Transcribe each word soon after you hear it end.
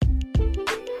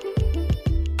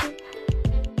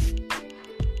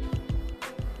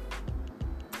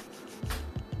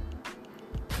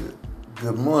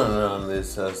Good morning on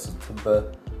this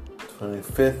September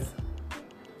 25th,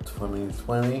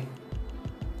 2020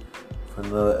 for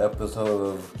another episode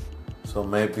of So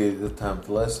Maybe a Good Time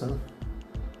to Listen.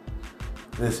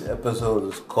 This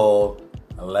episode is called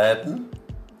Alladin.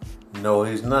 No,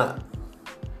 he's not.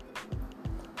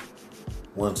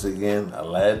 Once again,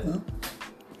 Alladin.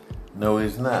 No,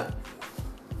 he's not.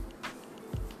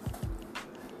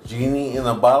 Genie in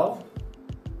a bottle.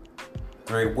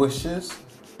 3 wishes.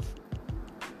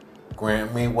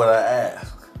 Grant me what I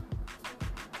ask.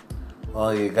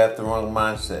 Well, you got the wrong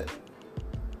mindset.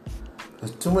 For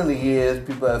too many years,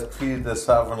 people have treated the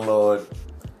sovereign Lord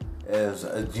as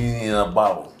a genie in a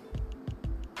bottle.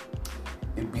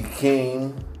 It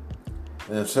became,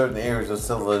 and in certain areas of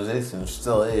civilization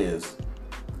still is,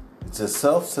 it's a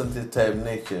self-centered type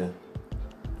nature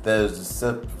that is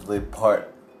deceptively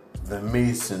part of the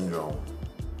me syndrome.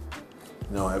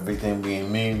 You know, everything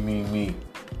being me.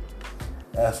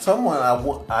 As someone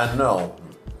I know,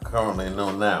 currently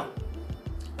know now,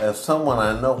 as someone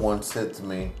I know once said to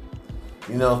me,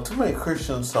 you know, too many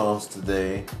Christian songs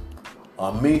today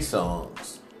are me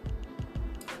songs.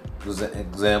 For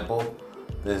example,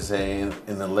 they're saying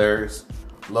in the lyrics,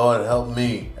 Lord, help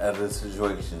me out of this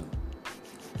situation.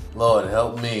 Lord,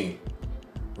 help me.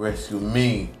 Rescue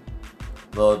me.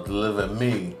 Lord, deliver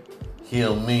me.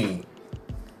 Heal me.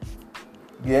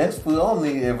 Yes, we all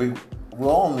need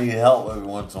help every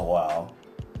once in a while,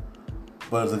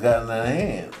 but it's gotten out of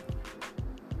hand.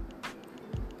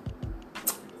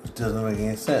 It doesn't make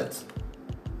any sense.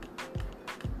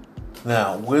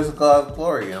 Now, where's God's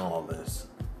glory in all this?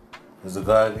 Is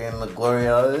God getting the glory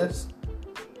out of this?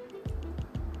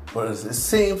 But it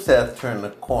seems to have turned the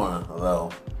corner,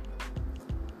 though.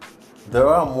 There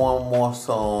are more and more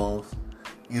songs,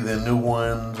 either new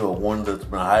ones or ones that's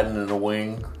been hiding in the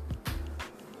wings,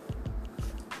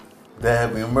 that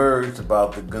have emerged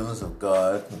about the goodness of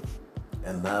God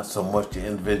and not so much the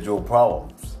individual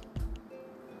problems.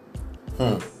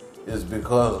 Is it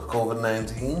because of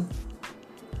COVID-19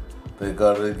 that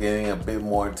God is getting a bit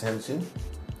more attention?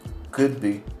 Could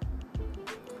be.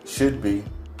 Should be.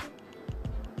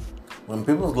 When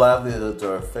people's livelihoods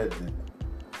are affected,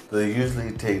 they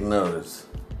usually take notice.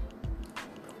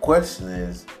 The question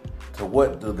is, to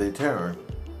what do they turn?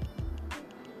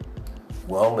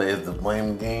 Well, there's the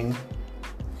blame game.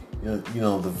 You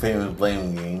know the famous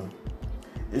blame game.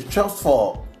 It's Trump's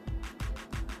fault.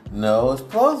 No, it's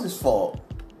Pelosi's fault.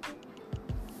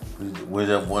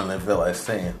 Whichever one they feel like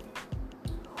saying.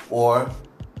 Or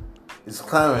it's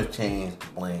climate change to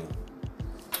blame.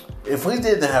 If we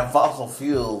didn't have fossil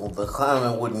fuel, the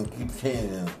climate wouldn't keep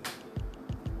changing.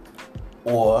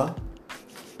 Or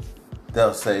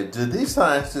they'll say, do these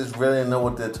scientists really know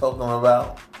what they're talking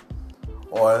about?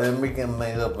 Or are they making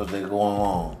things up as they go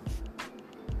along?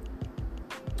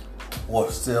 Or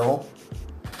still,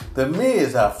 the me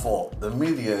is our fault. The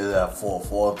media is our fault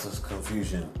for all this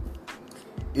confusion.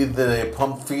 Either they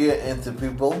pump fear into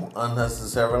people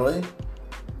unnecessarily,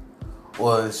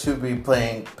 or they should be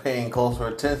paying closer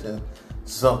attention to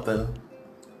something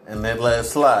and they let it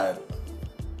slide.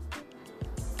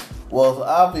 Well, it's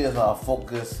obvious our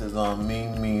focus is on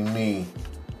me.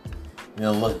 You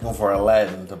know, looking for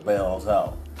Alladin to bail us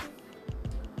out.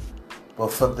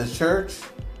 But for the church,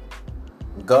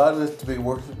 God is to be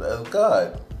worshipped as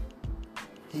God.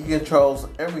 He controls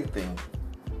everything.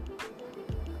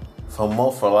 For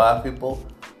a lot of people,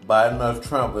 Biden or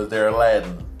Trump is their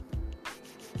Alladin.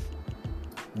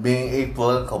 Being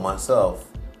apolitical myself,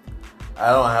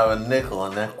 I don't have a nickel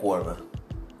in that quarter.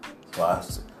 So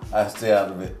I stay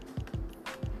out of it.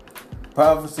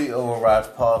 Prophecy overrides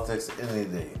politics any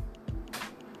day.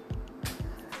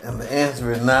 And the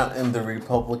answer is not in the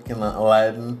Republican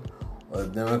Alladin or the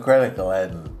Democratic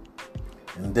Alladin.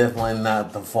 And definitely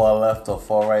not the far left or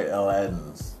far right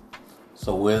Alladins.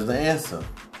 So where's the answer?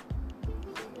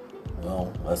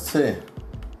 Well, let's see.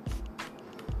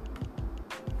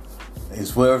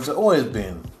 It's where it's always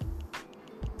been.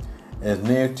 As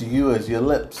near to you as your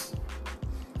lips.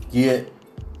 Yet,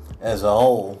 as a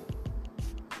whole,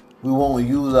 we won't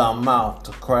use our mouth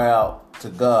to cry out to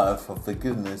God for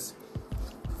forgiveness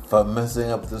for messing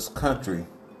up this country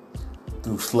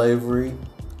through slavery,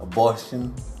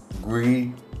 abortion,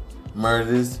 greed,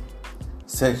 murders,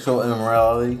 sexual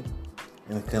immorality,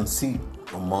 and conceit,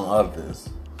 among others.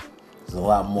 There's a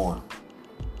lot more.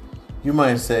 You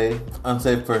might say,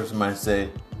 unsaved person might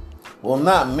say, well,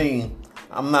 not me.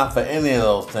 I'm not for any of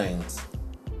those things.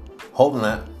 Hope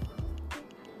not.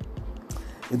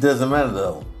 It doesn't matter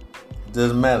though. It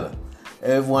doesn't matter.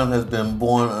 Everyone has been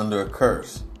born under a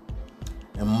curse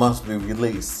and must be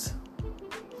released.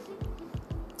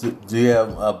 Do you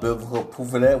have a biblical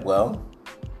proof of that? Well,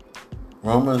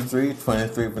 Romans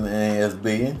 3:23 from the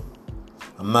NASB.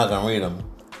 I'm not going to read them.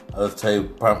 I'll just tell you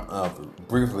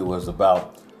briefly what it's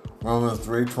about. Romans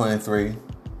 3:23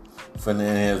 from the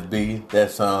NASB.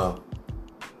 That's all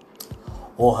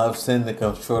have sinned and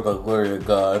come short of the glory of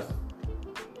God.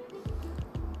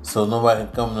 So nobody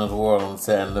can come into the world and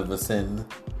say I never sinned.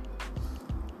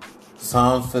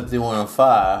 Psalms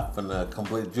 51:5 from the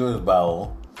Complete Jewish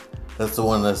Bible. That's the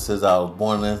one that says I was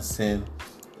born in sin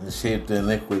and shaped in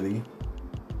iniquity.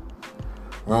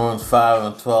 Romans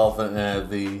 5:12 from the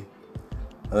NIV.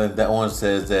 I think that one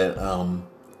says that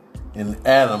in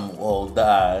Adam all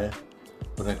died,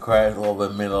 but in Christ all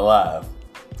been made alive.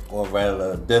 Or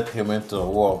rather, death came into the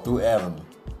world through Adam.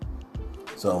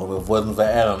 So if it wasn't for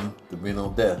Adam, there'd be no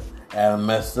death. Adam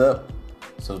messed up,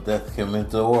 so death came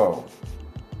into the world.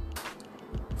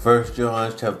 1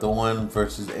 John chapter 1,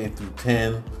 verses 8 through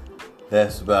 10.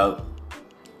 That's about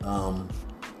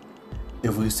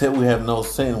if we say we have no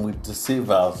sin, we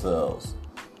deceive ourselves.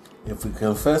 If we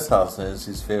confess our sins,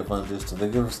 He's faithful and just to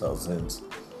forgive us our sins.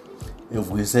 If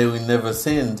we say we never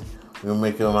sinned, we'll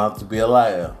make Him out to be a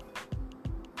liar.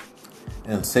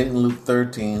 And St. Luke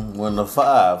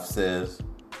 13:1-5 says,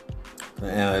 the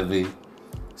NIV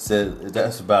says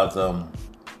that's about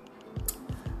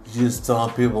Jesus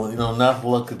telling people, not to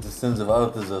look at the sins of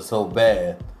others are so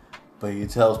bad, but He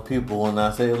tells people when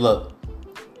I say, look,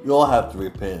 you all have to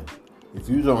repent. If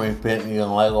you don't repent, you're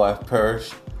gonna likewise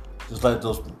perish, just like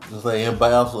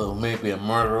anybody else who may be a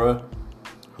murderer,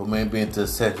 who may be into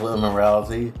sexual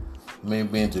immorality, who may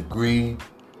be into greed,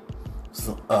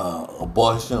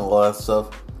 abortion, all that stuff.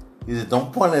 He said,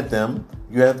 don't point at them.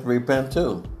 You have to repent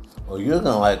too, or you're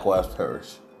going to likewise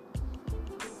perish.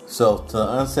 So to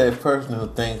the unsaved person who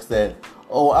thinks that,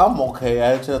 oh, I'm okay,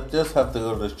 I just have to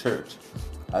go to church.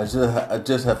 I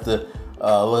just have to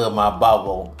look at my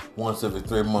Bible once every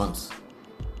 3 months.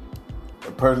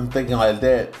 A person thinking like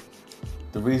that,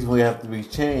 the reason we have to be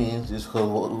changed is because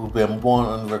we've been born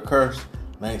under a curse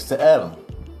thanks to Adam.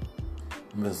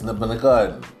 Messing up in the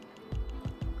garden.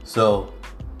 So,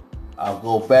 I'll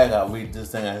go back, I'll read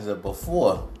this thing I said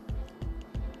before,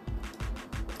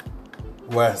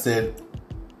 where I said,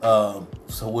 so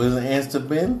where's the answer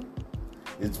been?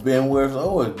 It's been where it's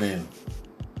always been.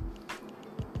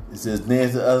 It says, near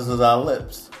to us is our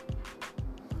lips,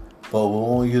 but we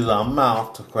won't use our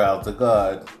mouth to cry out to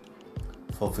God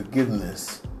for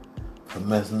forgiveness for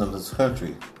messing up this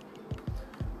country.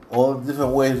 All the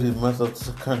different ways we've messed up this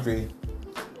country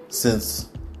since,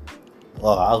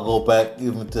 I'll go back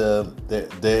even to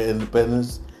their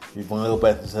independence. You want to go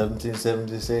back to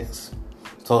 1776,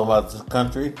 talk about this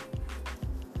country.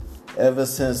 Ever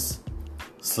since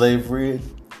slavery,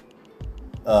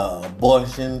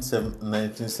 abortion,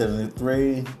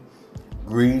 1973,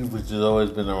 greed, which has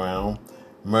always been around,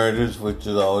 murders, which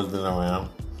has always been around,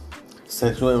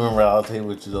 sexual immorality,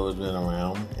 which has always been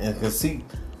around, and conceit,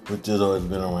 which has always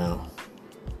been around.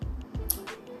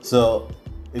 So,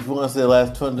 if you want to say the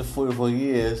last 20 to 44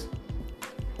 years,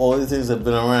 all these things have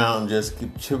been around, just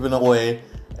keep chipping away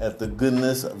at the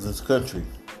goodness of this country.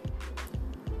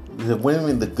 You said, what do you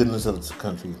mean the goodness of this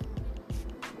country?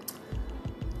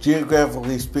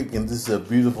 Geographically speaking, this is a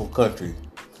beautiful country.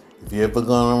 If you ever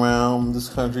gone around this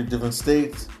country, different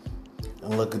states,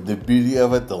 and look at the beauty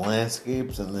of it, the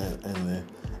landscapes and the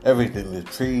everything, the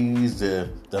trees,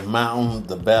 the mountains,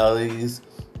 the valleys,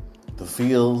 the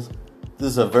fields. This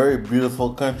is a very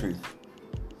beautiful country.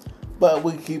 But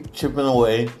we keep chipping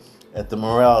away at the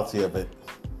morality of it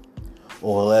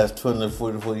over the last 20 to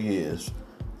 44 years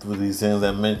through these things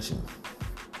I mentioned.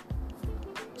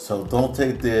 So don't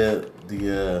take the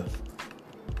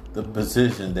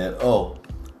position that, oh,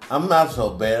 I'm not so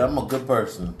bad, I'm a good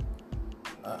person.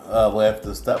 We have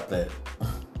to stop that.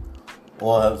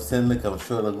 All have sinned and come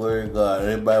short of the glory of God.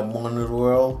 Anybody born into the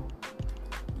world,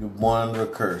 you're born under a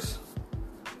curse.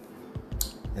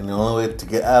 And the only way to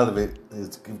get out of it is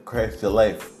to give Christ your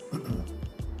life.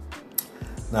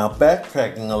 Now,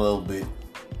 backtracking a little bit,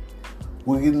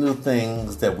 we can do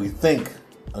things that we think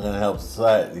are going to help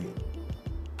society.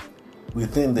 We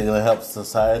think they're going to help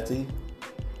society,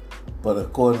 but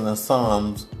according to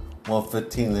Psalms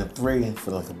 115:3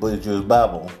 from the Complete Jewish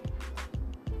Bible,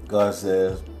 God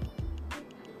says,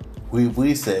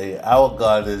 we say, our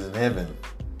God is in heaven.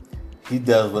 He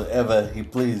does whatever He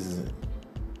pleases.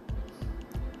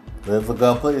 Whatever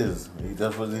God pleases, He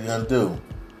does what He's going to do.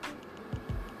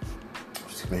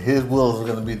 His will is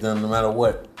going to be done no matter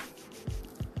what.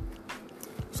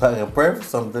 So I can pray for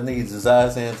something, He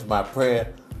desires to answer my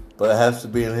prayer, but it has to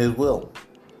be in His will.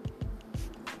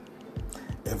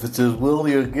 If it's His will,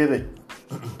 He'll get it.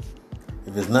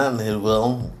 If it's not in His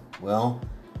will, well,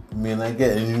 you may not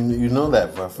get it. And you know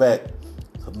that for a fact.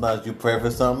 Sometimes you pray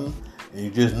for something and you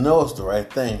just know it's the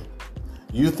right thing.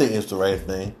 You think it's the right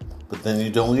thing, but then you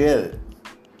don't get it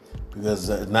because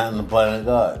it's not in the plan of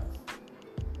God.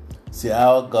 See,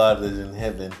 our God is in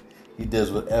heaven. He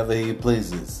does whatever He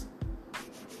pleases.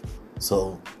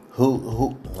 So,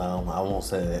 no, I won't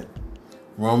say that.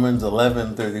 Romans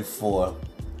 11:34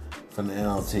 from the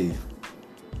NLT.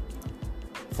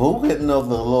 For who can know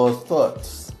the Lord's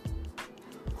thoughts?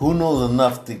 Who knows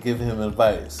enough to give Him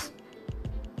advice?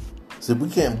 See, we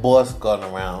can't boss God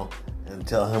around and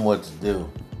tell Him what to do.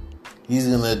 He's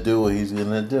going to do what He's going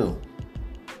to do.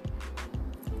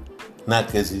 Not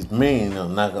because He's mean,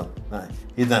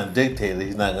 He's not a dictator.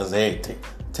 He's not going to say, hey,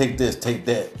 take this, take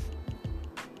that.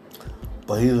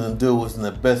 But He's going to do what's in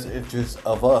the best interest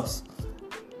of us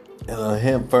and of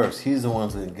Him first. He's the one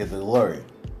who's going to get the glory.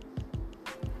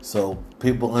 So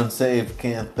people unsaved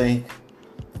can't think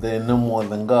they know more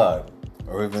than God,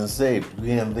 or even saved.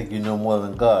 You can't think you know more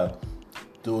than God.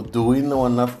 Do we know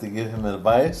enough to give Him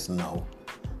advice? No,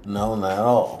 not at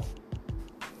all.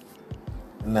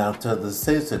 Now, to the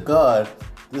saints of God,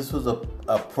 this was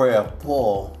a prayer of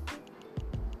Paul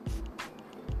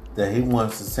that he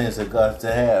wants the saints of God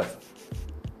to have.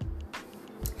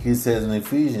 He says in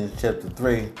Ephesians chapter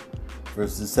 3,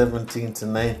 verses 17 to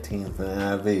 19 from the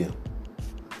NIV,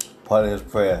 part of his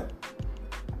prayer.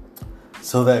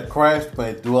 So that Christ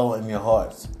may dwell in your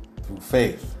hearts through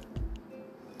faith.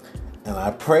 And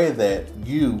I pray that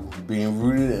you, being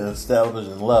rooted and established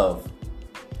in love,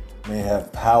 may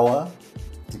have power,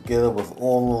 together with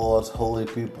all the Lord's holy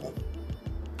people,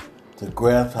 to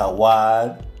grasp how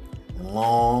wide and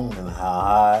long and how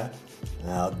high and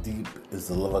how deep is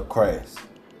the love of Christ,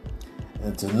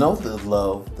 and to know this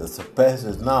love that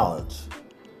surpasses knowledge,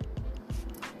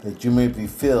 that you may be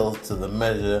filled to the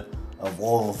measure of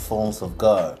all the fullness of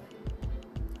God.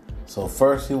 So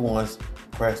first He wants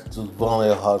Christ to dwell in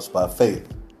your hearts by faith.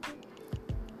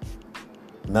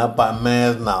 Not by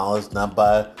man's knowledge, not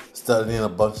by studying a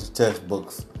bunch of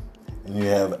textbooks and you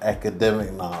have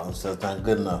academic knowledge. That's not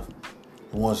good enough.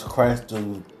 He wants Christ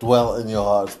to dwell in your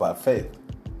hearts by faith.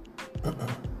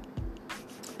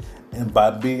 And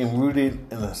by being rooted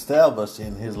and established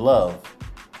in His love,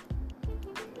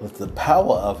 with the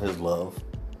power of His love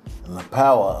and the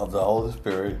power of the Holy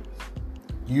Spirit,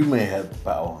 you may have the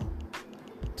power,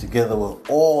 together with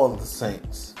all of the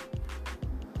saints,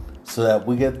 so that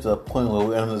we get to a point where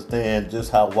we understand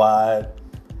just how wide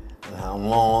and how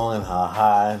long and how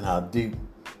high and how deep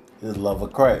is the love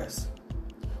of Christ.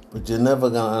 But you're never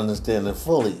going to understand it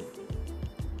fully.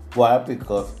 Why?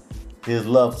 Because His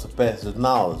love surpasses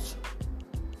knowledge.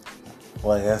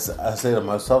 Like I say to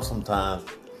myself sometimes,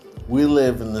 we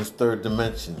live in this third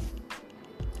dimension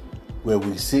where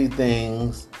we see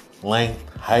things,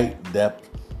 length, height, depth.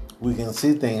 We can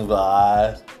see things with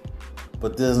our eyes,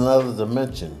 but there's another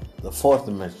dimension, the fourth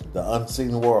dimension, the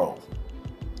unseen world,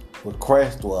 where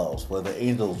Christ dwells, where the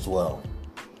angels dwell,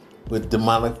 where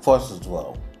demonic forces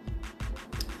dwell.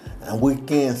 And we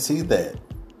can't see that,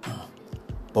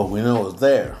 but we know it's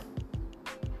there.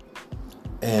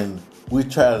 And we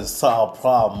try to solve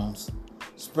problems,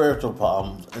 spiritual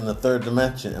problems, in the third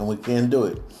dimension, and we can't do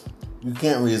it. You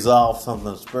can't resolve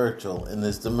something spiritual in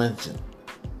this dimension.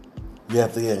 You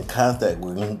have to get in contact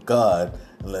with God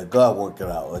and let God work it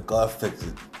out, let God fix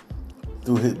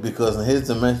it. Because in His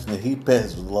dimension, He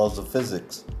passes the laws of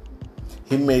physics.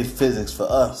 He made physics for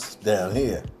us down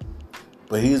here,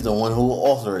 but He's the one who will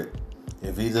alter it.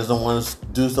 If He doesn't want to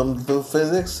do something through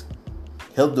physics,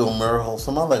 He'll do a miracle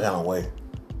some other kind of way.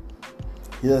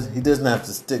 He doesn't have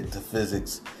to stick to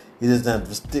physics. He doesn't have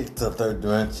to stick to the third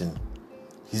dimension.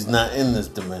 He's not in this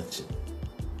dimension.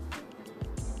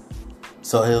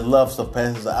 So His love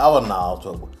surpasses our knowledge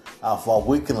of how far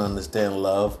we can understand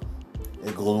love.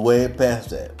 It goes way past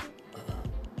that.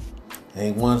 And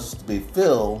He wants us to be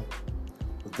filled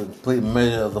with the complete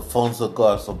measure of the fullness of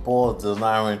God. So Paul is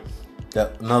desiring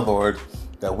that, in other words,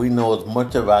 that we know as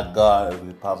much about God as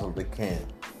we possibly can.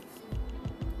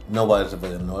 Nobody's ever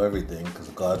going to know everything because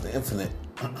God's infinite.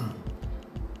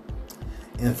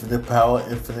 Infinite power,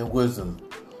 infinite wisdom.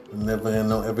 We're never going to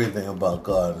know everything about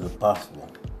God. It's impossible.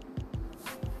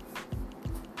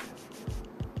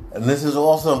 And this is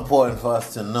also important for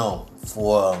us to know,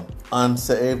 for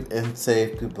unsaved and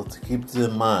saved people to keep this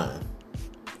in mind.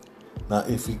 Now,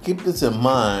 if you keep this in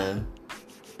mind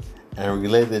and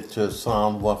relate it to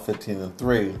Psalm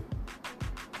 115:3,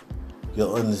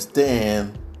 you'll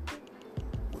understand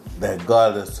that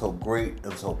God is so great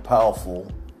and so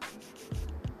powerful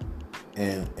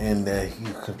and that He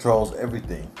controls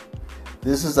everything.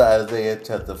 This is Isaiah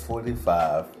chapter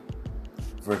 45,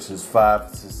 verses 5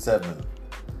 to 7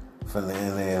 from the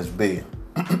NASB.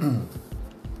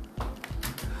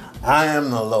 I am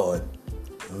the Lord,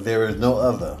 and there is no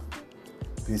other.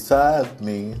 Besides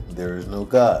me, there is no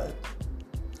God.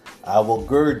 I will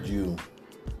gird you.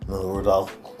 In other words, I'll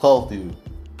clothe you,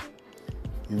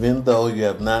 even though you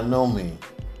have not known me,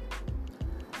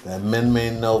 that men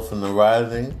may know from the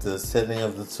rising to the setting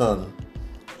of the sun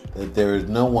that there is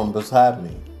no one beside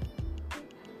me.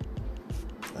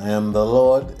 I am the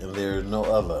Lord, and there is no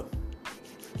other,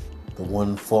 the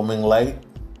one forming light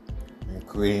and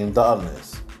creating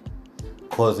darkness,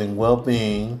 causing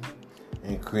well-being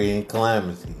and creating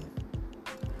calamity.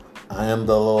 I am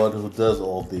the Lord who does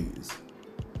all these.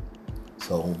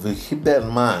 So if we keep that in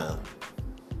mind,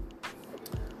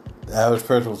 the average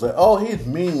person will say, oh, he's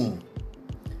mean.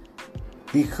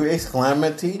 He creates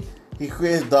calamity. He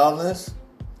creates darkness.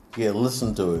 Yeah,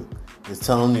 listen to it. It's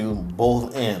telling you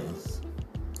both ends.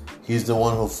 He's the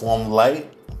one who formed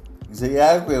light. You say, yeah,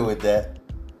 I agree with that.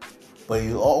 But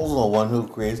he's also the one who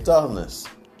creates darkness.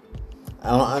 I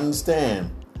don't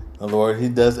understand. In other words, he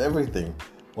does everything.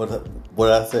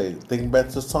 What I say, think back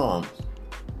to Psalms.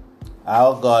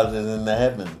 Our God is in the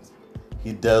heavens.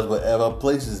 He does whatever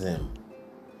pleases him.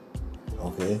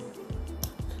 Okay?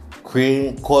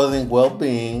 Causing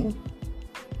well-being.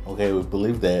 Okay, we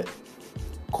believe that.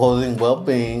 Causing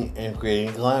well-being and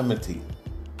creating calamity.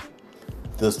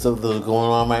 The stuff that's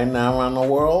going on right now around the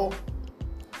world,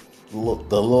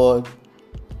 the Lord,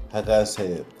 like I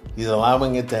said, He's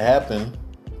allowing it to happen.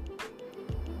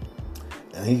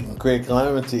 And He can create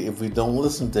calamity if we don't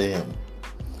listen to Him.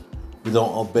 We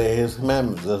don't obey His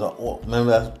commandments.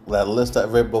 Remember that list I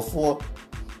read before?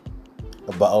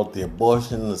 About the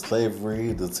abortion, the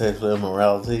slavery, the sexual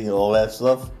immorality, all that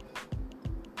stuff.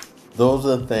 Those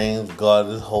are the things God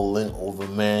is holding over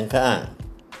mankind.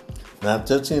 Not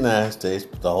just the United States,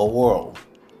 but the whole world.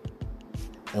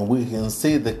 And we can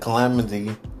see the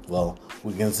calamity,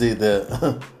 we can see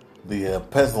the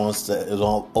pestilence that is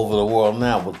all over the world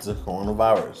now with the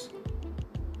coronavirus.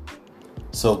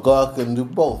 So God can do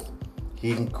both.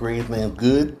 He can create things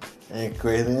good and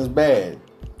create things bad.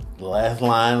 The last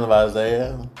line of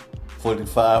Isaiah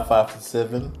 45, 5 to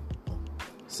 7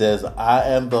 says, I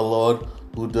am the Lord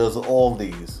who does all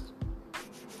these.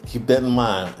 Keep that in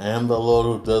mind. I am the Lord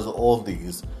who does all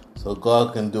these. So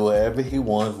God can do whatever He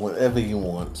wants, whenever He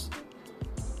wants.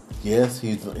 Yes,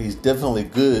 He's definitely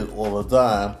good all the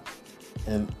time.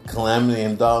 And calamity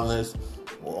and darkness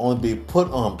will only be put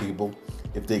on people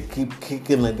if they keep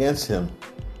kicking against Him.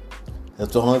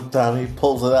 That's the only time He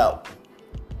pulls it out.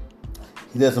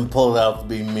 He doesn't pull it out to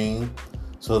be mean.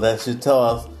 So that should tell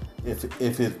us if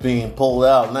it's being pulled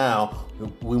out now,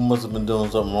 we must have been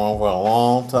doing something wrong for a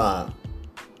long time.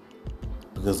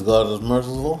 Because God is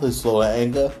merciful, He's slow to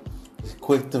anger, He's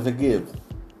quick to forgive.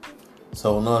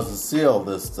 So in order to see all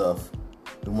this stuff,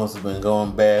 we must have been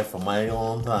going bad for a mighty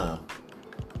long time.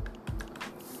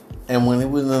 And when He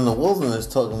was in the wilderness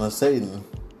talking to Satan,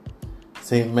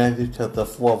 St. Matthew chapter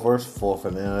 4, verse 4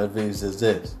 from the NIV says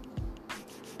this.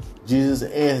 Jesus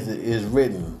answered, it is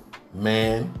written,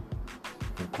 man,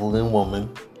 including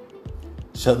woman,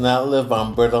 shall not live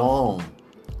on bread alone,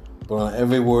 but on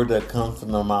every word that comes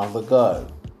from the mouth of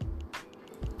God.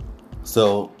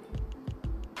 So,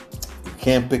 you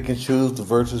can't pick and choose the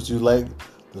verses you like,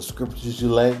 the scriptures you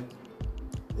like.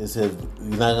 It says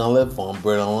you're not going to live on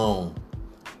bread alone,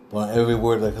 but on every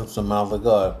word that comes from the mouth of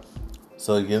God.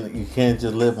 So you can't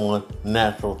just live on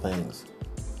natural things.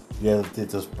 You have to take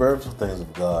the spiritual things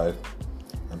of God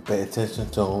and pay attention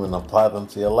to them and apply them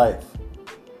to your life.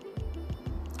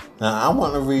 Now, I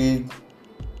want to read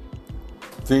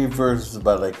 3 verses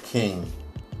about a king,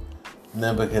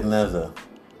 Nebuchadnezzar,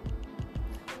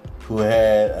 who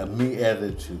had a me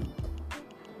attitude.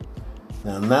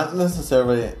 Now, not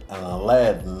necessarily an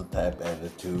Alladin type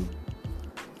attitude,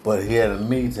 but he had a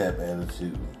me type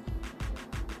attitude.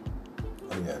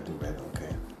 Oh, yeah, I do that,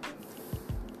 okay.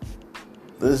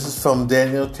 This is from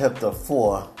Daniel chapter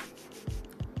 4,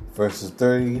 verses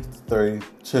 30 to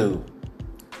 32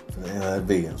 from the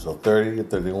NIV. So 30,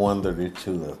 31,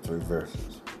 32, that's 3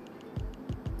 verses.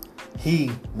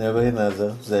 He,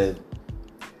 Nebuchadnezzar, said,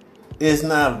 is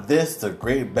not this the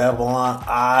great Babylon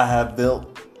I have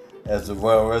built as the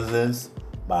royal residence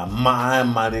by my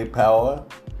mighty power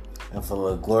and for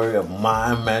the glory of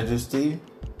my majesty?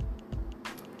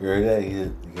 You heard that?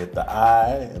 You get the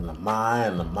I and the my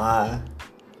and the my.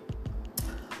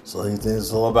 So he thinks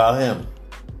it's all about him.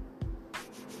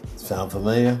 Sound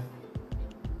familiar?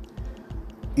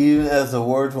 Even as the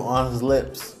words were on his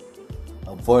lips,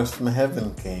 a voice from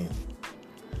heaven came.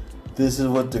 This is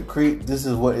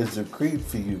what is decreed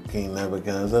for you, King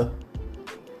Nebuchadnezzar.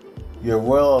 Your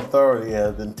royal authority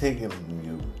has been taken from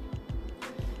you.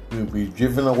 You will be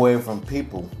driven away from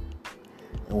people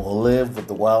and will live with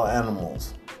the wild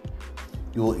animals.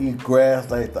 You will eat grass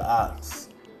like the ox.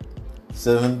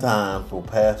 7 times will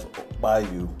pass by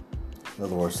you. In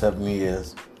other words, 7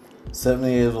 years. 7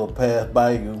 years will pass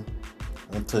by you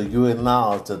until you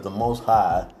acknowledge that the Most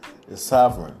High is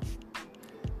sovereign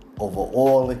over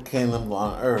all the kingdoms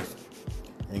on earth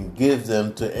and gives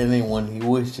them to anyone he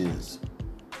wishes.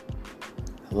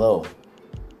 Hello.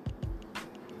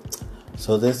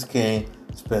 So this king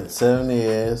spent 7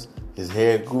 years. His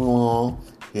hair grew long.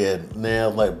 He had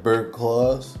nails like bird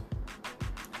claws.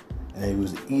 And he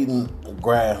was eating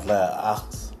grass like an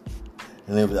ox.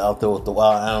 And he was out there with the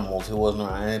wild animals. He wasn't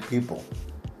around any people.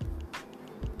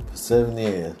 For 7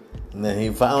 years. And then he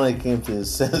finally came to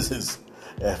his senses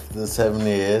after the 7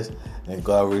 years. And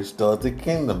God restored the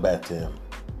kingdom back to him.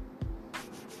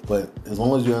 But as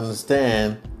long as you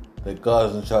understand that God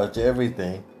is in charge of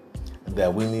everything, and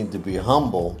that we need to be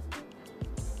humble,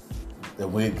 that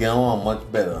we get on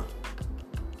much better.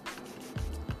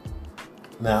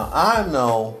 Now, I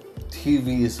know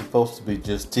TV is supposed to be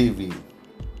just TV.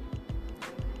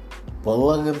 But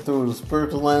looking through the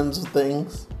spiritual lens of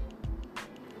things,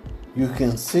 you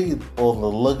can see all the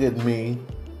look at me,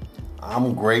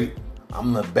 I'm great,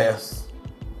 I'm the best.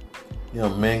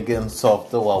 Men getting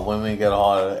softer while women get a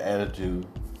harder attitude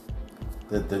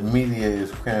that the media is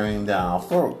cramming down our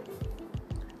throat.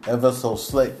 Ever so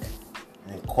slick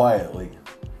and quietly,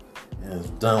 and it's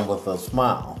done with a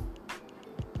smile.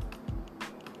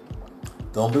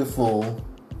 Don't be fooled.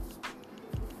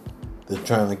 They're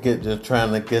trying to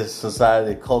get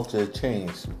society culture to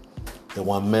change. They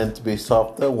want men to be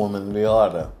softer, women to be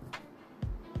harder.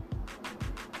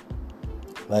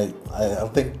 Like I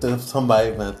think there's somebody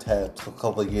even attacked a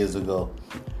couple of years ago.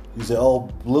 You say, "Oh,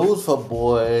 blue is for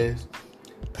boys,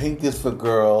 pink is for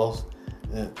girls,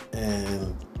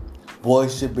 and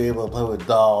boys should be able to play with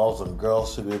dolls, and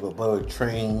girls should be able to play with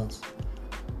trains."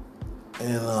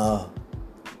 And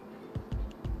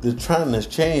they're trying to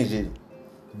change it,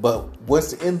 but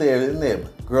what's in there?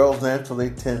 Girls naturally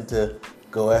tend to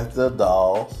go after the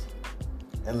dolls,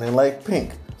 and they like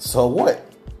pink. So what?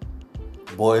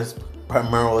 Boys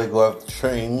primarily go after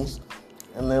trains,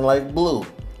 and they like blue.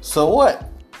 So what?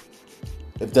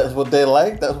 If that's what they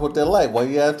like, that's what they like. Why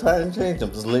you gotta try and change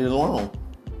them? Just leave it alone.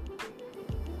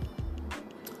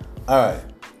 Alright.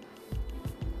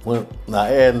 Now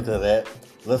adding to that,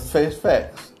 let's face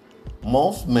facts.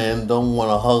 Most men don't want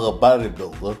to hug a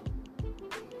bodybuilder.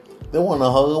 They want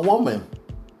to hug a woman.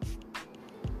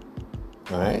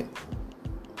 Alright?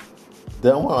 They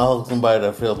don't want to hug somebody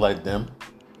that feels like them.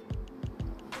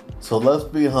 So let's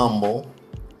be humble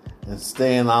and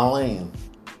stay in our lane.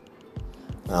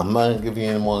 Now, I'm not going to give you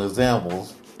any more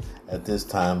examples at this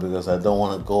time because I don't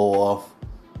want to go off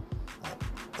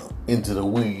into the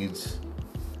weeds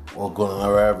or go down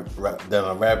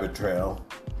a rabbit trail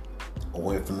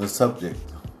away from the subject.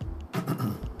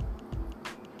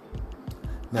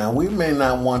 Now, we may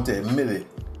not want to admit it,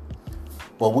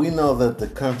 but we know that the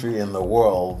country and the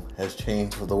world has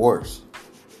changed for the worse.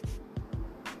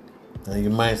 Now, you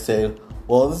might say,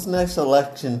 well, this next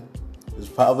election is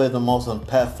probably the most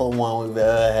impactful one we've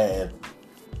ever had.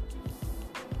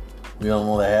 We don't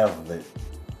know the half of it.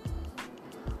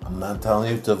 I'm not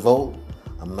telling you to vote.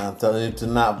 I'm not telling you to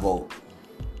not vote.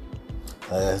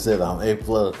 Like I said, I'm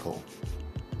apolitical.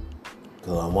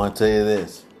 Because I want to tell you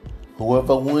this.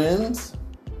 Whoever wins,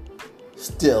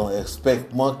 still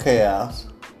expect more chaos.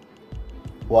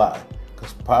 Why?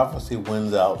 Because prophecy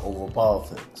wins out over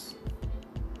politics.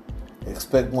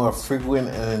 Expect more frequent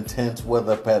and intense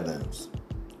weather patterns.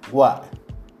 Why?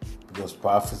 Because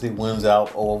prophecy wins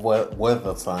out over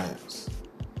weather science.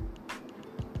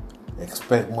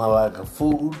 Expect more lack of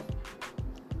food,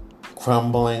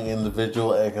 crumbling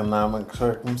individual economic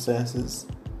circumstances,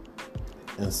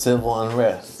 and civil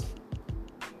unrest.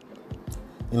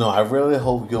 I really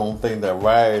hope you don't think that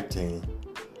rioting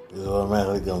is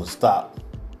automatically going to stop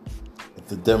if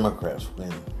the Democrats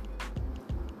win.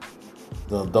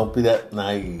 Don't be that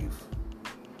naive.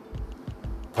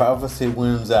 Prophecy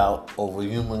wins out over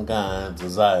humankind's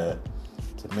desire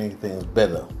to make things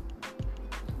better.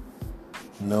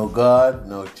 No God,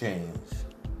 no change.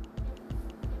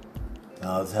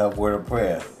 Now let's have a word of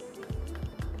prayer.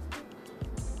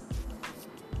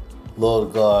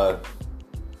 Lord God,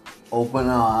 open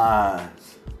our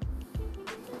eyes.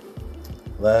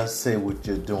 Let us see what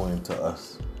you're doing to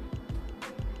us.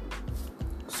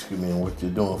 What you're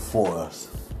doing for us.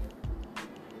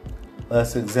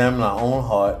 Let's examine our own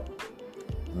heart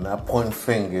not pointing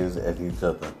fingers at each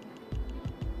other.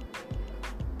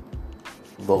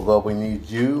 Lord God, we need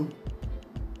you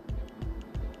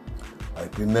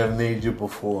like we never needed you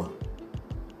before.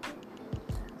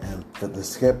 And for the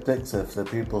skeptics, if the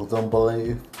people don't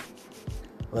believe,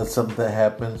 let something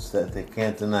happens that they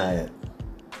can't deny it.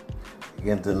 They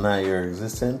can't deny your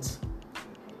existence.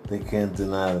 They can't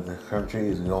deny that the country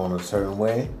is going a certain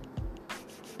way.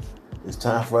 It's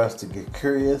time for us to get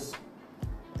curious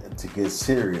and to get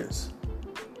serious.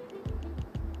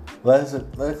 Let's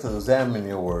examine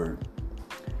your word.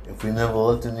 If we never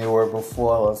looked in your word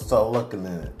before, let's start looking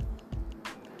at it.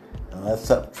 And let's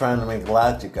stop trying to make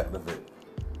logic out of it.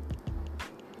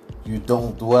 You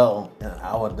don't dwell in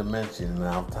our dimension, in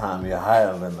our time. You're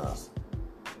higher than us.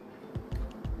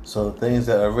 So the things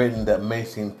that are written that may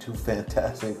seem too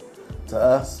fantastic to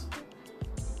us,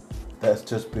 that's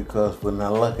just because we're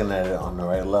not looking at it on the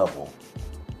right level.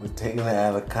 We're taking it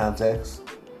out of context,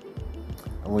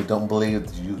 and we don't believe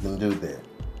that you can do that.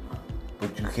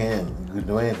 But you can. You can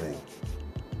do anything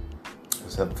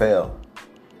except fail.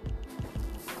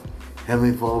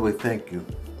 Heavenly Father, we thank you.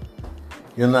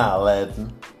 You're not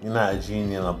Alladin. You're not a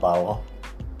genie in a bottle.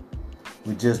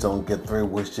 We just don't get 3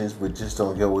 wishes. We just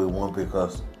don't get what we want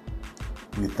because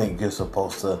we think you're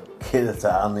supposed to cater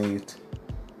to our needs.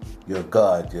 You're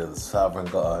God. You're the sovereign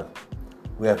God.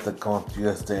 We have to come up to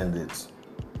your standards.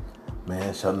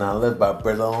 Man shall not live by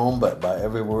bread alone, but by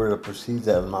every word that proceeds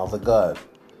out of the mouth of God.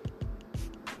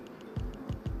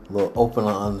 Lord, open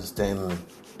our understanding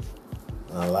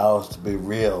and allow us to be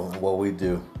real in what we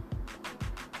do.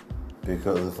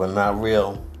 Because if we're not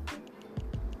real,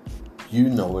 you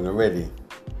know it already.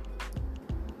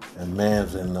 And man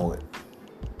doesn't know it.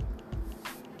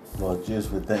 Lord Jesus,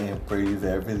 we thank and praise you for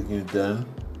everything you've done.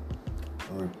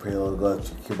 And we pray, Lord God, that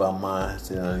you keep our minds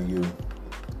set on you.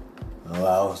 And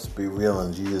allow us to be real.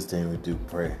 In Jesus' name we do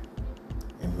pray.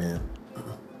 Amen.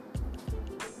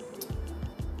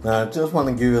 Now, I just want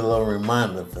to give you a little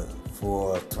reminder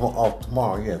for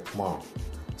tomorrow,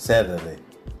 Saturday.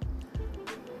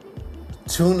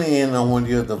 Tune in on one of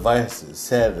your devices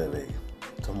Saturday,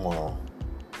 tomorrow.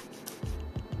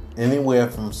 Anywhere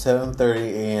from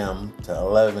 7:30 a.m. to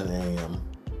 11 a.m.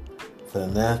 for the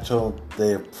National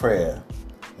Day of Prayer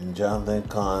in Jonathan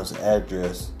Cahn's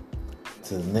address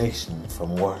to the nation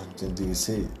from Washington,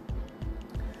 D.C.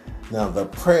 Now, the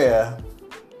prayer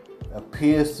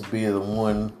appears to be the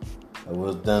one that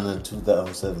was done in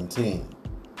 2017.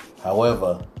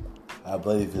 However, I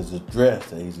believe his address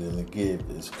that he's going to give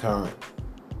is current.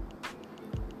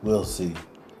 We'll see.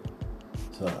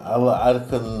 So I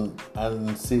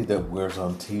didn't see that where it's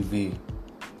on TV,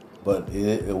 but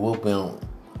it will be on.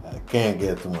 I can't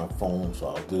get it through my phone, so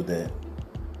I'll do that.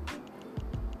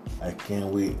 I can't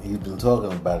wait. He's been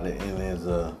talking about it in his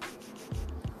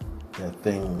that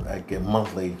thing I get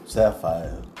monthly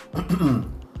Sapphire.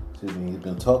 Excuse me. He's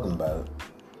been talking about it.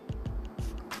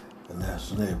 The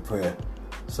National Day of Prayer.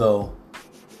 So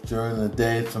during the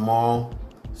day tomorrow,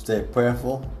 stay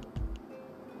prayerful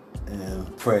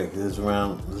and pray. This is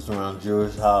around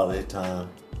Jewish holiday time.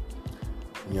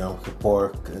 Yom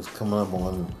Kippur is coming up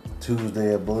on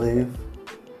Tuesday, I believe.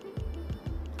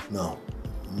 No,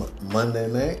 Monday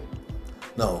night.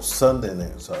 No, Sunday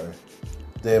night. Sorry,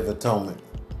 Day of Atonement.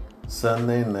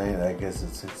 Sunday night, I guess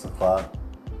it's 6 o'clock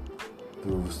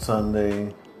through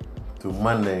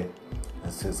Monday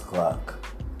at 6 o'clock.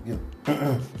 You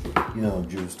know,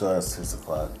 Jews start at 6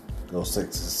 o'clock. Go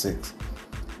 6 to 6.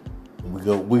 We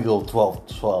go 12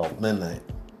 to 12 midnight.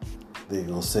 They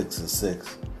go 6 to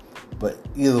 6. But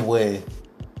either way,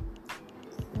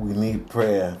 we need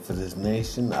prayer for this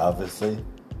nation, obviously.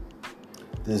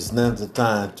 This is not the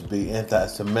time to be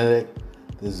anti-Semitic.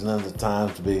 This is not the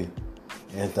time to be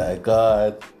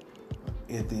anti-God.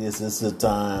 Atheists, this is the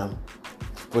time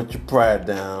to put your pride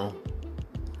down.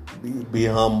 Be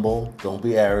humble. Don't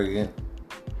be arrogant.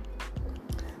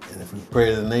 And if we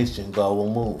pray to the nation, God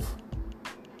will move.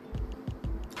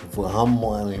 If we're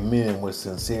humble, meaning we're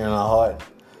sincere in our heart,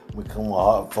 we come with a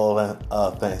heart full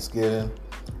of thanksgiving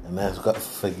and ask God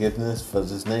for forgiveness for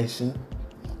this nation,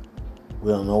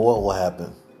 we don't know what will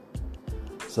happen.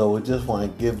 So we just want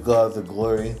to give God the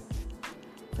glory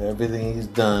for everything He's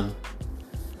done,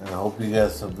 and I hope you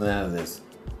got something out of this.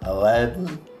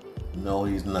 Alladin? No,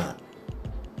 he's not.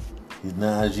 He's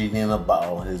not a genie in a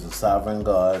bottle. He's a sovereign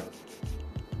God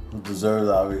who deserves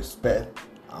our respect,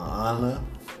 our honor,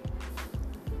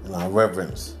 and our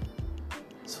reverence.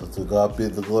 So to God be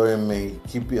the glory, and may He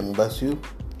keep you and bless you.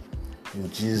 In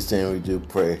Jesus' name we do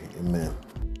pray. Amen.